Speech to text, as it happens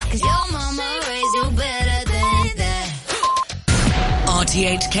'cause your mama raised you better than that.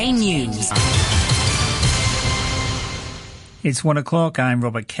 RTHK News. It's 1 o'clock. I'm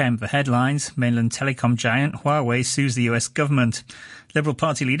Robert Kemp. The headlines. Mainland telecom giant Huawei sues the US government. Liberal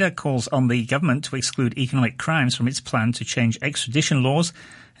Party leader calls on the government to exclude economic crimes from its plan to change extradition laws.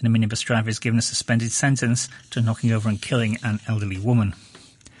 And a minibus driver is given a suspended sentence to knocking over and killing an elderly woman.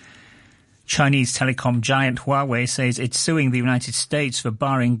 Chinese telecom giant Huawei says it's suing the United States for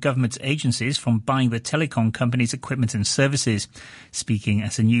barring government agencies from buying the telecom company's equipment and services. Speaking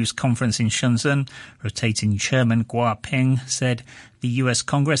at a news conference in Shenzhen, rotating chairman Guo Peng said the US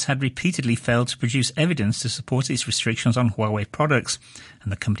Congress had repeatedly failed to produce evidence to support its restrictions on Huawei products,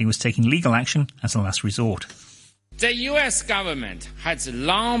 and the company was taking legal action as a last resort. The US government has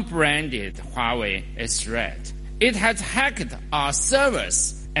long branded Huawei a threat. It has hacked our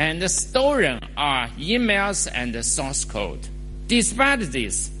servers and stolen our emails and source code. Despite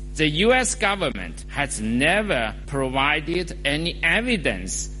this, the U.S. government has never provided any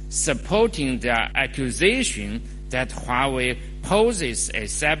evidence supporting their accusation that Huawei poses a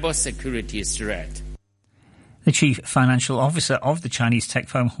cybersecurity threat. The chief financial officer of the Chinese tech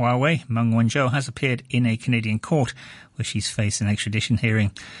firm Huawei, Meng Wanzhou, has appeared in a Canadian court where she's faced an extradition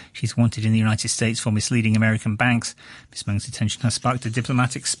hearing. She's wanted in the United States for misleading American banks. Ms. Meng's detention has sparked a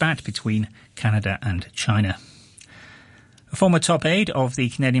diplomatic spat between Canada and China. A former top aide of the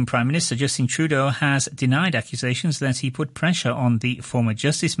Canadian Prime Minister, Justin Trudeau, has denied accusations that he put pressure on the former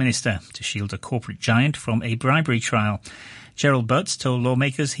Justice Minister to shield a corporate giant from a bribery trial. Gerald Butts told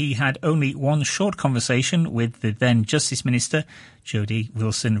lawmakers he had only one short conversation with the then Justice Minister, Jody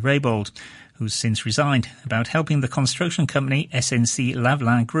Wilson-Raybould, who's since resigned, about helping the construction company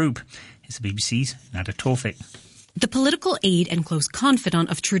SNC-Lavalin Group. It's the BBC's Nada Tawfik. The political aide and close confidant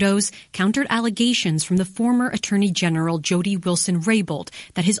of Trudeau's countered allegations from the former Attorney General Jody Wilson-Raybould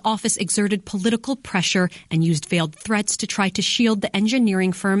that his office exerted political pressure and used veiled threats to try to shield the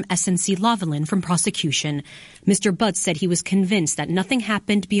engineering firm SNC-Lavalin from prosecution. Mr. Butts said he was convinced that nothing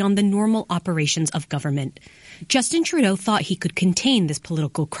happened beyond the normal operations of government. Justin Trudeau thought he could contain this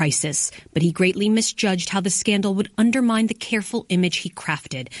political crisis, but he greatly misjudged how the scandal would undermine the careful image he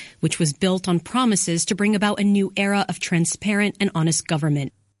crafted, which was built on promises to bring about a new era of transparent and honest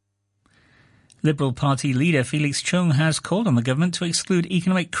government. Liberal Party leader Felix Chung has called on the government to exclude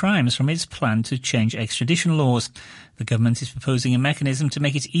economic crimes from its plan to change extradition laws. The government is proposing a mechanism to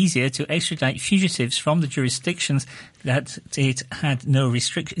make it easier to extradite fugitives from the jurisdictions that it had no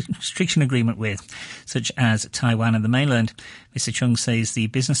restriction agreement with, such as Taiwan and the mainland. Mr. Chung says the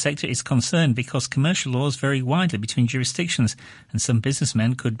business sector is concerned because commercial laws vary widely between jurisdictions, and some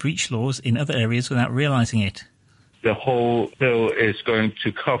businessmen could breach laws in other areas without realizing it. The whole bill is going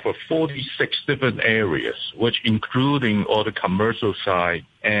to cover 46 different areas, which including all the commercial side,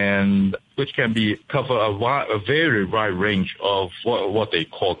 and which can be cover a very wide range of what they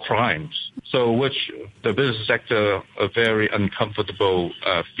call crimes. So which the business sector are very uncomfortable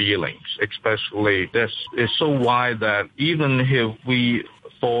feelings, especially this is so wide that even if we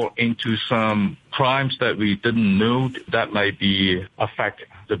fall into some crimes that we didn't know, that might be affect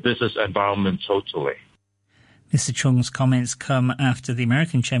the business environment totally. Mr. Chung's comments come after the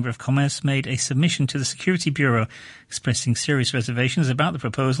American Chamber of Commerce made a submission to the Security Bureau expressing serious reservations about the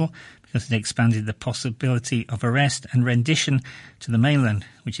proposal because it expanded the possibility of arrest and rendition to the mainland,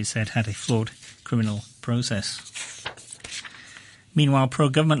 which it said had a flawed criminal process. Meanwhile,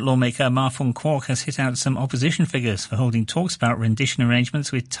 pro-government lawmaker Ma Fung-kwok has hit out some opposition figures for holding talks about rendition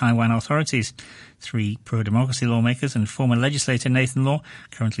arrangements with Taiwan authorities. 3 pro-democracy lawmakers and former legislator Nathan Law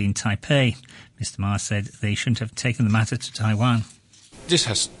currently in Taipei. Mr. Ma said they shouldn't have taken the matter to Taiwan. This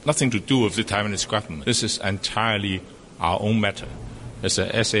has nothing to do with the Taiwanese government. This is entirely our own matter. It's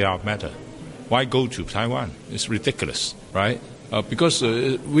a SAR matter. Why go to Taiwan? It's ridiculous, right? Because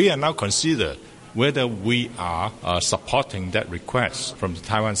we are now considered whether we are supporting that request from the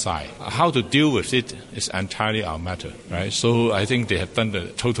Taiwan side. How to deal with it is entirely our matter, right? So I think they have done the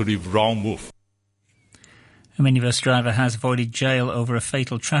totally wrong move. A minibus driver has avoided jail over a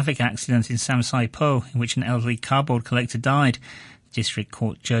fatal traffic accident in Sam Sai Po, in which an elderly cardboard collector died. The district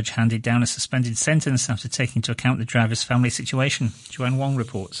court judge handed down a suspended sentence after taking into account the driver's family situation. Joanne Wong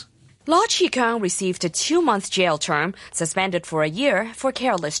reports. Law Chi-kang received a 2-month jail term, suspended for a year for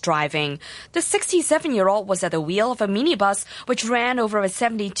careless driving. The 67-year-old was at the wheel of a minibus which ran over a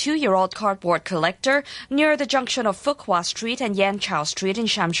 72-year-old cardboard collector near the junction of Fuqua Street and Yan Chao Street in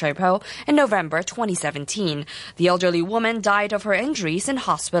Sham Shui Po in November 2017. The elderly woman died of her injuries in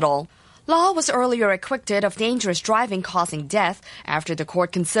hospital. Law was earlier acquitted of dangerous driving causing death after the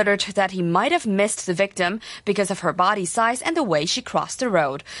court considered that he might have missed the victim because of her body size and the way she crossed the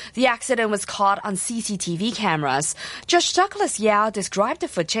road. The accident was caught on CCTV cameras. Judge Douglas Yao described the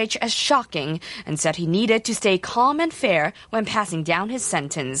footage as shocking and said he needed to stay calm and fair when passing down his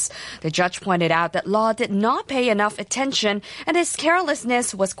sentence. The judge pointed out that Law did not pay enough attention and his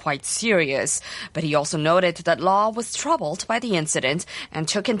carelessness was quite serious. But he also noted that Law was troubled by the incident and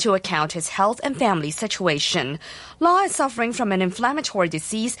took into account his health and family situation. Law is suffering from an inflammatory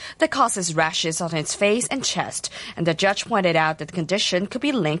disease that causes rashes on his face and chest, and the judge pointed out that the condition could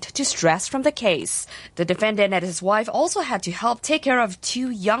be linked to stress from the case. The defendant and his wife also had to help take care of 2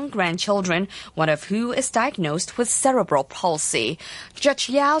 young grandchildren, one of who is diagnosed with cerebral palsy. Judge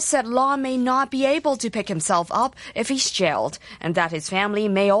Yao said Law may not be able to pick himself up if he's jailed, and that his family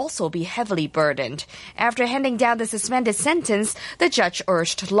may also be heavily burdened. After handing down the suspended sentence, the judge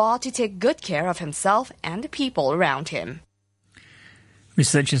urged Law to take good care of himself and the people around him.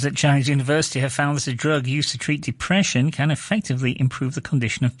 Researchers at Chinese University have found that a drug used to treat depression can effectively improve the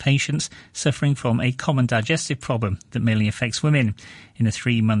condition of patients suffering from a common digestive problem that mainly affects women. In a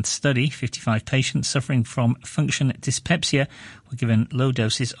 3-month study, 55 patients suffering from function dyspepsia were given low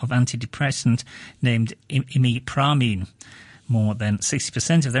doses of antidepressant named imipramine. More than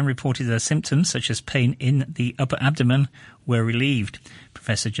 60% of them reported their symptoms, such as pain in the upper abdomen, were relieved.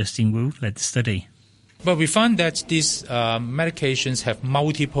 Professor Justin Wu led the study. But we found that these medications have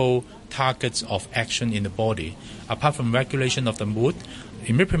multiple targets of action in the body. Apart from regulation of the mood,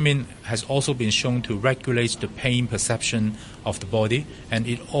 imipramine has also been shown to regulate the pain perception of the body, and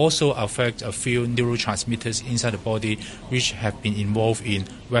it also affects a few neurotransmitters inside the body which have been involved in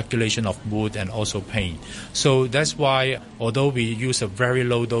regulation of mood and also pain. So that's why, although we use a very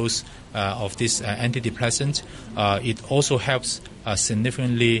low dose of this antidepressant, it also helps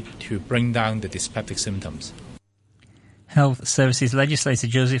significantly to bring down the dyspeptic symptoms. Health Services legislator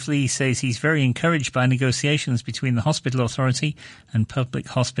Joseph Lee says he's very encouraged by negotiations between the hospital authority and public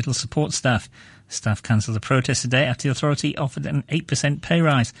hospital support staff. Staff cancelled the protest today after the authority offered an 8% pay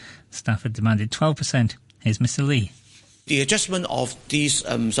rise. Staff had demanded 12%. Here's Mr. Lee. The adjustment of these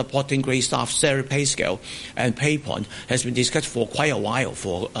supporting grade staff salary pay scale and pay point has been discussed for quite a while,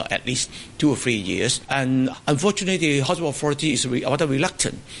 for at least 2 or 3 years. And unfortunately, the hospital authority is rather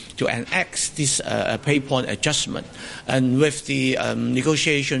reluctant to enact this pay point adjustment. And with the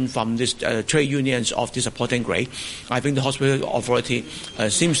negotiation from this trade unions of the supporting grade, I think the hospital authority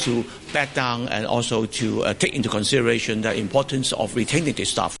seems to back down and also to take into consideration the importance of retaining the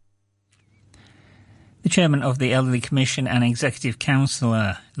staff. The chairman of the Elderly Commission and executive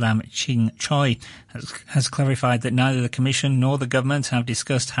councillor, Lam Ching Choi, has clarified that neither the Commission nor the government have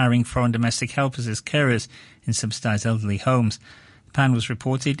discussed hiring foreign domestic helpers as carers in subsidised elderly homes. The plan was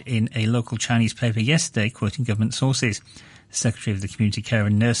reported in a local Chinese paper yesterday, quoting government sources. The Secretary of the Community Care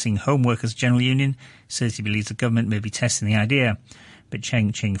and Nursing Home Workers General Union says he believes the government may be testing the idea. But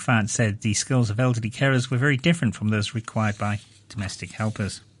Cheng Ching-Fat said the skills of elderly carers were very different from those required by domestic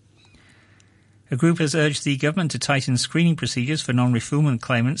helpers. A group has urged the government to tighten screening procedures for non-refoulement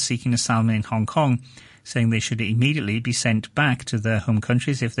claimants seeking asylum in Hong Kong, saying they should immediately be sent back to their home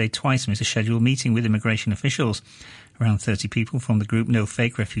countries if they twice miss a scheduled meeting with immigration officials. Around 30 people from the group No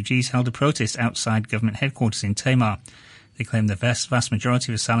Fake Refugees held a protest outside government headquarters in Tamar. They claim the vast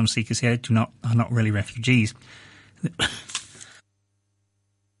majority of asylum seekers here are not really refugees.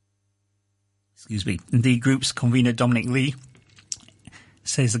 Excuse me. The group's convener, Dominic Lee,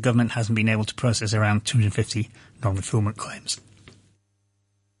 says the government hasn't been able to process around 250 non-refoulement claims.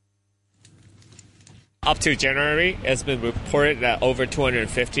 Up to January, it's been reported that over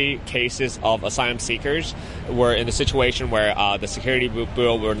 250 cases of asylum seekers were in a situation where the Security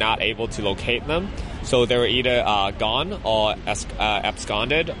Bureau were not able to locate them. So they were either gone or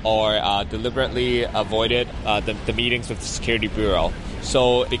absconded or deliberately avoided the meetings with the Security Bureau.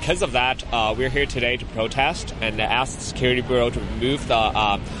 So because of that, we're here today to protest and ask the Security Bureau to remove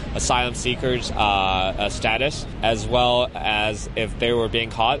the asylum seekers' status, as well as if they were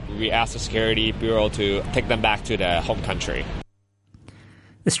being caught, we ask the Security Bureau to take them back to their home country.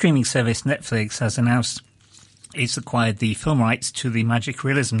 The streaming service Netflix has announced it's acquired the film rights to the magic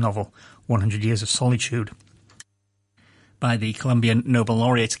realism novel 100 Years of Solitude by the Colombian Nobel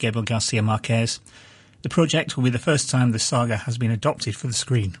laureate Gabriel Garcia Marquez. The project will be the first time the saga has been adopted for the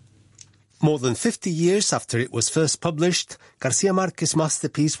screen. More than 50 years after it was first published, Garcia Marquez's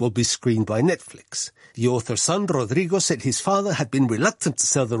masterpiece will be screened by Netflix. The author's son, Rodrigo, said his father had been reluctant to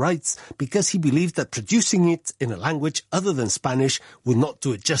sell the rights because he believed that producing it in a language other than Spanish would not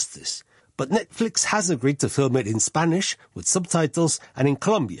do it justice. But Netflix has agreed to film it in Spanish with subtitles and in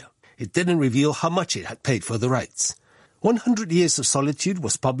Colombia. It didn't reveal how much it had paid for the rights. 100 Years of Solitude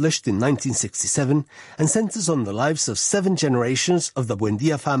was published in 1967 and centers on the lives of 7 generations of the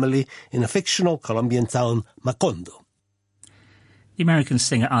Buendia family in a fictional Colombian town, Macondo. The American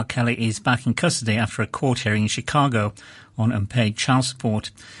singer R. Kelly is back in custody after a court hearing in Chicago on unpaid child support.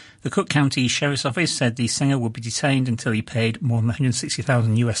 The Cook County Sheriff's Office said the singer would be detained until he paid more than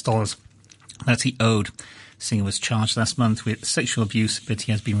 $160,000 that he owed. The singer was charged last month with sexual abuse, but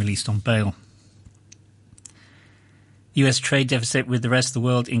he has been released on bail. The US trade deficit with the rest of the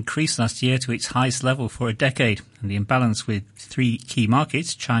world increased last year to its highest level for a decade, and the imbalance with 3 key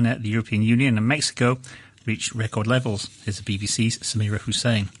markets, China, the European Union and Mexico, reached record levels. Here's the BBC's Samira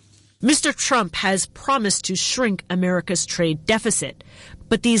Hussain. Mr. Trump has promised to shrink America's trade deficit,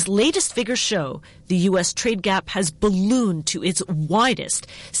 but these latest figures show the U.S. trade gap has ballooned to its widest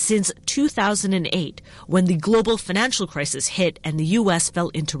since 2008, when the global financial crisis hit and the U.S. fell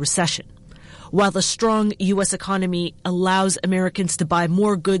into recession. While the strong U.S. economy allows Americans to buy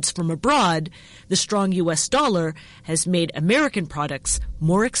more goods from abroad, the strong U.S. dollar has made American products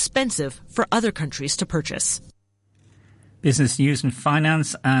more expensive for other countries to purchase. Business news and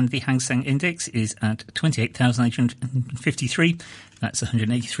finance, and the Hang Seng Index is at 28,853. That's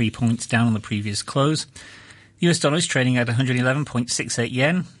 183 points down on the previous close. The US dollar is trading at 111.68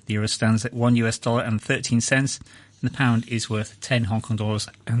 yen. The euro stands at $1 and 13 cents. And the pound is worth 10 Hong Kong dollars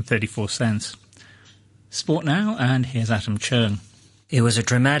and 34 cents. Sport now, and here's Adam Chern. It was a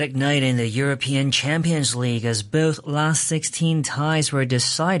dramatic night in the European Champions League as both last 16 ties were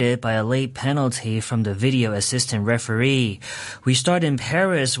decided by a late penalty from the video assistant referee. We start in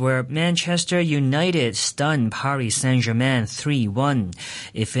Paris, where Manchester United stunned Paris Saint-Germain 3-1.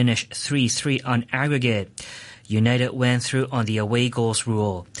 It finished 3-3 on aggregate. United went through on the away goals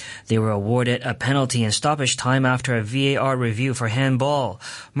rule. They were awarded a penalty in stoppage time after a VAR review for handball.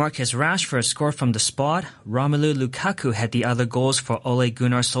 Marcus Rashford scored from the spot. Romelu Lukaku had the other goals for Ole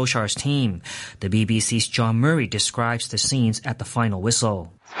Gunnar Solskjaer's team. The BBC's John Murray describes the scenes at the final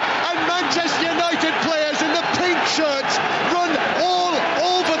whistle. And Manchester United players in the pink shirts run all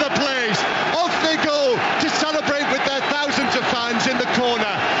over the place. Off they go to celebrate with their thousands of fans in the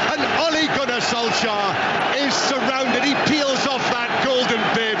corner. And Ole Gunnar Solskjaer is surrounded. He peels off that golden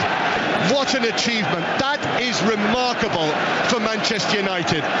bib. What an achievement. That is remarkable for Manchester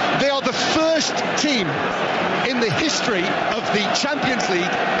United. They are the first team in the history of the Champions League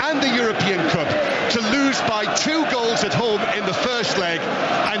and the European Cup to lose by 2 goals at home in the first leg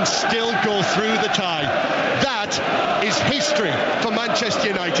and still go through the tie. That is history for Manchester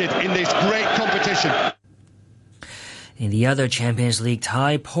United in this great competition. In the other Champions League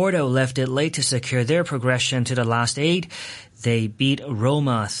tie, Porto left it late to secure their progression to the last 8. They beat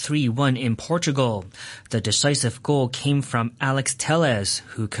Roma 3-1 in Portugal. The decisive goal came from Alex Telles,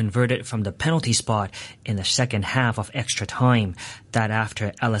 who converted from the penalty spot in the second half of extra time. That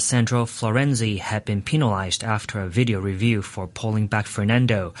after Alessandro Florenzi had been penalized after a video review for pulling back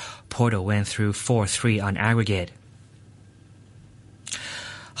Fernando. Porto went through 4-3 on aggregate.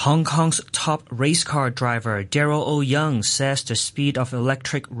 Hong Kong's top race car driver Daryl O'Young says the speed of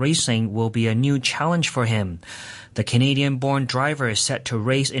electric racing will be a new challenge for him. The Canadian-born driver is set to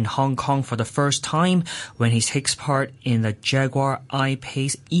race in Hong Kong for the first time when he takes part in the Jaguar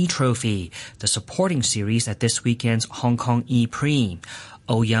I-Pace E-Trophy, the supporting series at this weekend's Hong Kong E-Prix.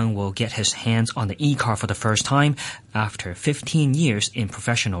 O'Young will get his hands on the e-car for the first time after 15 years in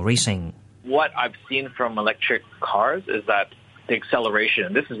professional racing. What I've seen from electric cars is that the acceleration,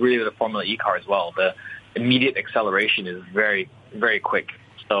 and this is really the Formula E car as well, the immediate acceleration is very, very quick.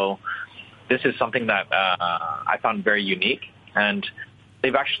 So this is something that I found very unique, and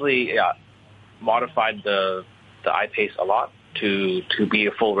they've actually modified the I-Pace a lot to be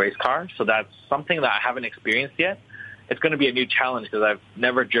a full race car. So that's something that I haven't experienced yet. It's going to be a new challenge because I've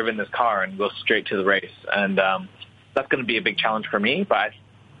never driven this car and go straight to the race, and that's going to be a big challenge for me. But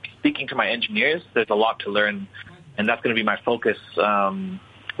speaking to my engineers, there's a lot to learn. And that's going to be my focus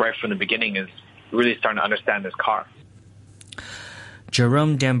right from the beginning, is really starting to understand this car.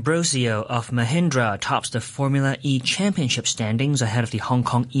 Jerome D'Ambrosio of Mahindra tops the Formula E Championship standings ahead of the Hong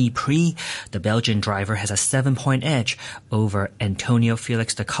Kong E-Prix. The Belgian driver has a 7-point edge over Antonio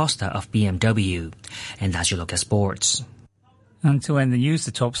Felix da Costa of BMW. And that's your look at sports. And to end the news,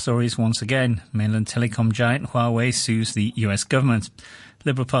 the top stories once again. Mainland telecom giant Huawei sues the US government.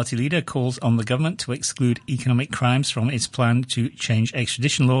 Liberal Party leader calls on the government to exclude economic crimes from its plan to change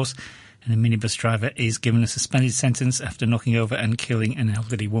extradition laws. And a minibus driver is given a suspended sentence after knocking over and killing an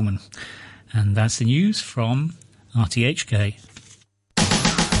elderly woman. And that's the news from RTHK.